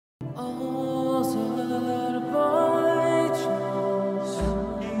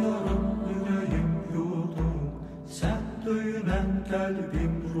A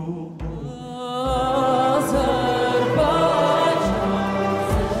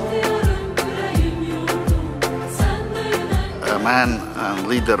man and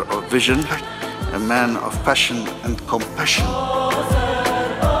leader of vision, a man of passion and compassion.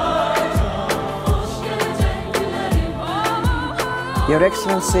 Your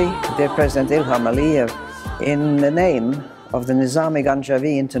Excellency, dear President İlham Əliyevi, in the name of the Nizami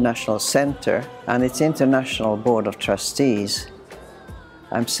Ganjavi International Center and its International Board of Trustees,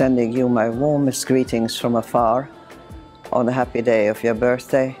 I'm sending you my warmest greetings from afar on the happy day of your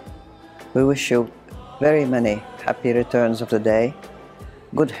birthday. We wish you very many happy returns of the day,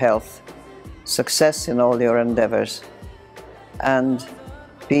 good health, success in all your endeavors, and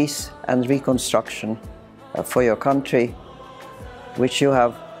peace and reconstruction for your country, which you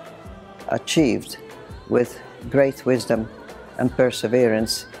have achieved with great wisdom and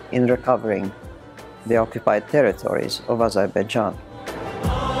perseverance in recovering the occupied territories of Azerbaijan.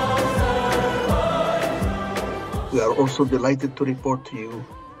 We are also delighted to report to you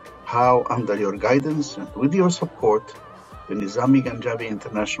how, under your guidance and with your support, the Nizami Ganjavi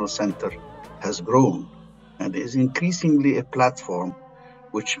International Center has grown and is increasingly a platform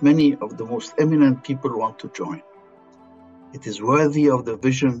which many of the most eminent people want to join. It is worthy of the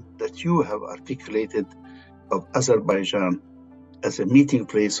vision that you have articulated of Azerbaijan as a meeting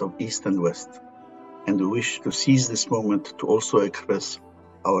place of East and West, and we wish to seize this moment to also express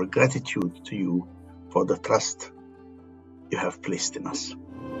our gratitude to you for the trust you have placed in us.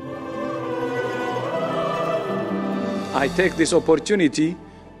 I take this opportunity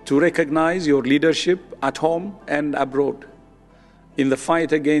to recognize your leadership at home and abroad in the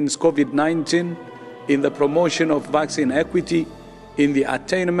fight against COVID-19, in the promotion of vaccine equity, in the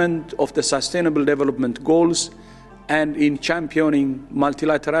attainment of the Sustainable Development Goals, and in championing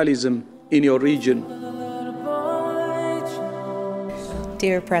multilateralism in your region.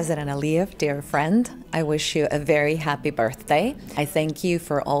 Dear President Aliyev, dear friend, I wish you a very happy birthday. I thank you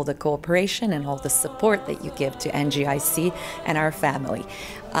for all the cooperation and all the support that you give to NGIC and our family.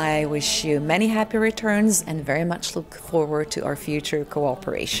 I wish you many happy returns and very much look forward to our future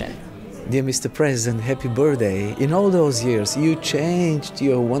cooperation. Dear Mr. President, happy birthday. In all those years, you changed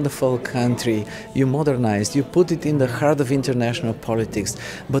your wonderful country, you modernized, you put it in the heart of international politics,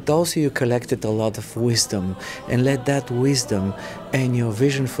 but also you collected a lot of wisdom, and let that wisdom and your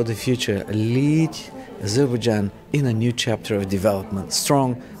vision for the future lead Azerbaijan in a new chapter of development.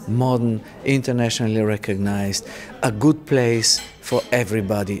 Strong, modern, internationally recognized, a good place for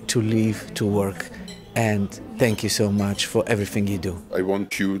everybody to live, to work. And thank you so much for everything you do. I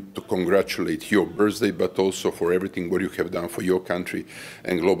want you to congratulate your birthday, but also for everything what you have done for your country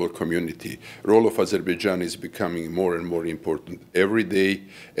and global community. The role of Azerbaijan is becoming more and more important every day,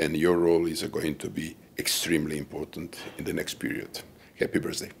 and your role is going to be extremely important in the next period. Happy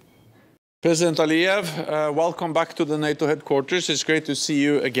birthday. President Aliyev, welcome back to the NATO headquarters. It's great to see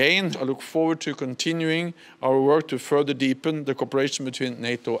you again. I look forward to continuing our work to further deepen the cooperation between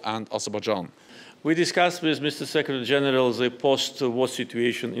NATO and Azerbaijan. We discussed with Mr. Secretary General the post-war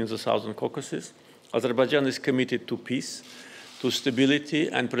situation in the Southern Caucasus. Azerbaijan is committed to peace, to stability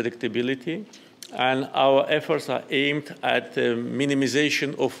and predictability, and our efforts are aimed at the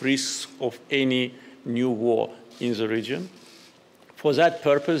minimization of risks of any new war in the region. For that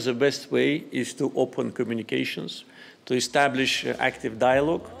purpose, the best way is to open communications, to establish active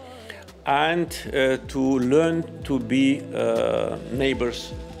dialogue, and to learn to be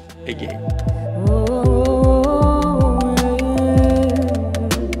neighbors again.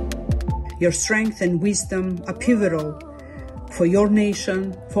 Your strength and wisdom are pivotal for your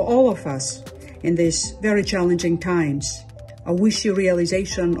nation, for all of us in these very challenging times. I wish you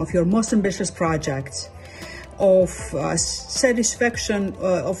realization of your most ambitious projects, of satisfaction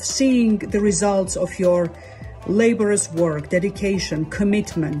of seeing the results of your laborious work, dedication,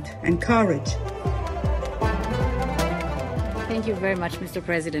 commitment, and courage. Thank you very much, Mr.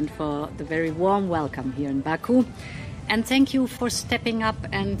 President, for the very warm welcome here in Baku. And thank you for stepping up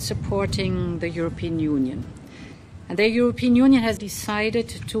and supporting the European Union. And the European Union has decided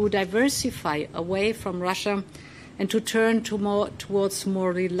to diversify away from Russia and to turn towards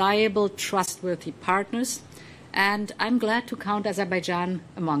more reliable, trustworthy partners. And I'm glad to count Azerbaijan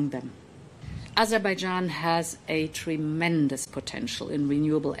among them. Azerbaijan has a tremendous potential in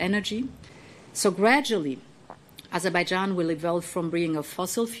renewable energy. So gradually, Azerbaijan will evolve from being a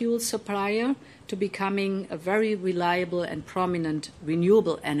fossil fuel supplier to becoming a very reliable and prominent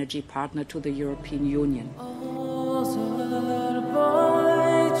renewable energy partner to the European Union.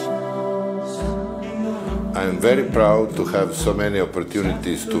 I'm very proud to have so many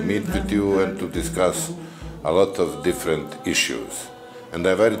opportunities to meet with you and to discuss a lot of different issues. And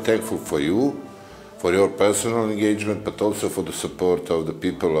I'm very thankful for you, for your personal engagement, but also for the support of the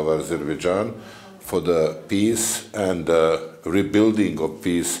people of Azerbaijan, for the peace and rebuilding of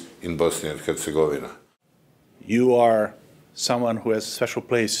peace in Bosnia and Herzegovina. You are someone who has a special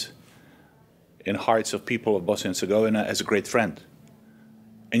place in the hearts of people of Bosnia and Herzegovina as a great friend.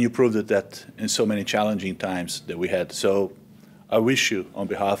 And you proved that in so many challenging times that we had. So I wish you, on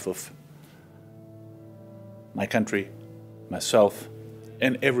behalf of my country, myself,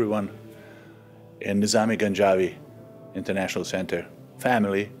 and everyone in Nizami Ganjavi International Center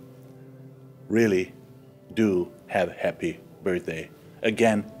family, really do have a happy birthday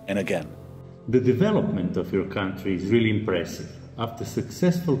again and again. The development of your country is really impressive. After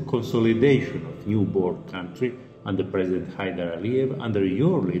successful consolidation of newborn country under President Haydar Aliyev, under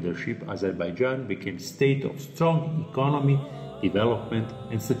your leadership, Azerbaijan became a state of strong economy, development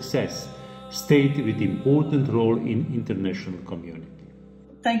and success, state with important role in international community.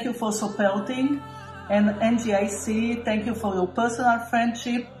 Thank you for supporting, and NGIC, thank you for your personal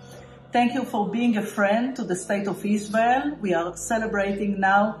friendship. Thank you for being a friend to the State of Israel. We are celebrating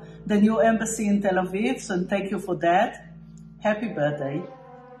now the new embassy in Tel Aviv, so thank you for that. Happy birthday.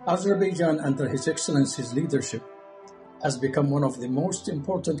 Azerbaijan, under His Excellency's leadership, has become one of the most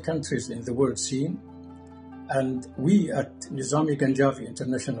important countries in the world scene, and we at Nizami Ganjavi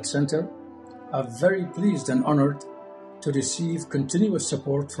International Center are very pleased and honored to receive continuous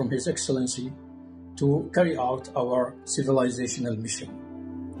support from His Excellency to carry out our civilizational mission.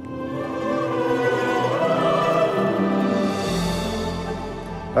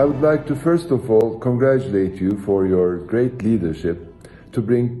 I would like to first of all congratulate you for your great leadership to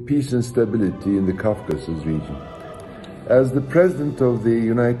bring peace and stability in the Caucasus region. As the President of the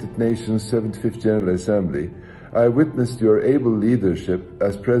United Nations 75th General Assembly, I witnessed your able leadership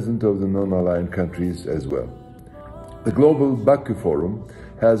as President of the non-aligned countries as well. The Global Baku Forum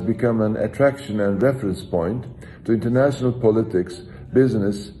has become an attraction and reference point to international politics,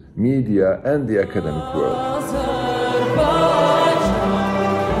 business, media, and the academic world.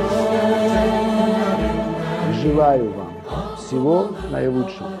 Желаю вам всего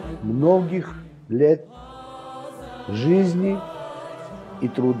наилучшего, многих лет жизни и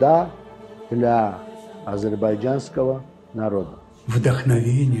труда для азербайджанского народа.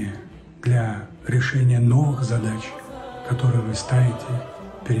 Вдохновение для решения новых задач, которые вы ставите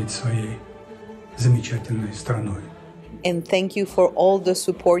перед своей замечательной страной. And thank you for all the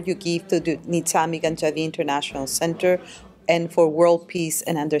support you give to the Nizami Ganjavi International Center and for world peace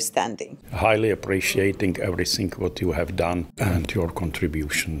and understanding. Highly appreciating everything what you have done and your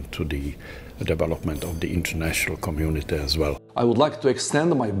contribution to the development of the international community as well. I would like to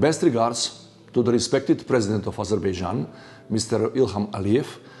extend my best regards to the respected President of Azerbaijan, Mr. Ilham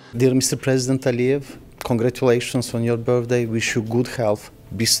Aliyev. Dear Mr. President Aliyev, congratulations on your birthday. Wish you good health,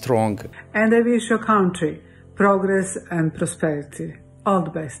 be strong. And I wish your country progress and prosperity. All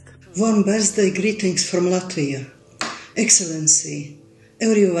the best. Warm birthday greetings from Latvia. Excellency,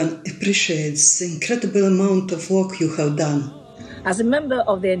 everyone appreciates the incredible amount of work you have done. As a member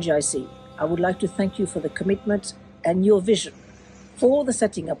of the NGIC, I would like to thank you for the commitment and your vision for the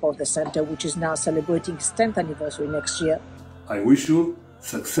setting up of the center, which is now celebrating its 10th anniversary next year. I wish you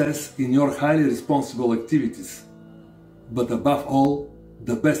success in your highly responsible activities, but above all,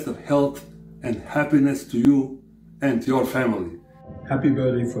 the best of health and happiness to you and your family. Happy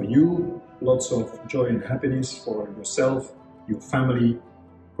birthday for you. Lots of joy and happiness for yourself, your family.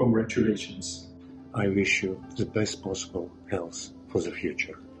 Congratulations. I wish you the best possible health for the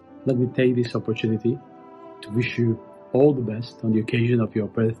future. Let me take this opportunity to wish you all the best on the occasion of your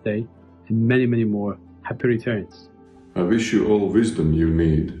birthday and many, many more happy returns. I wish you all wisdom you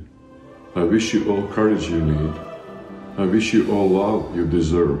need. I wish you all courage you need. I wish you all love you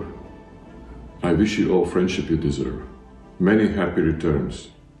deserve. I wish you all friendship you deserve. Many happy returns.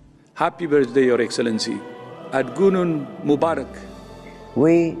 Happy birthday, Your Excellency. Adgunun Mubarak.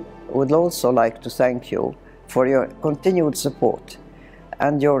 We would also like to thank you for your continued support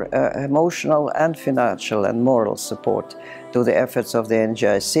and your emotional and financial and moral support to the efforts of the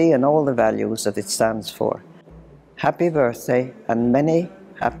NGIC and all the values that it stands for. Happy birthday and many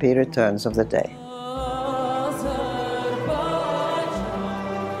happy returns of the day.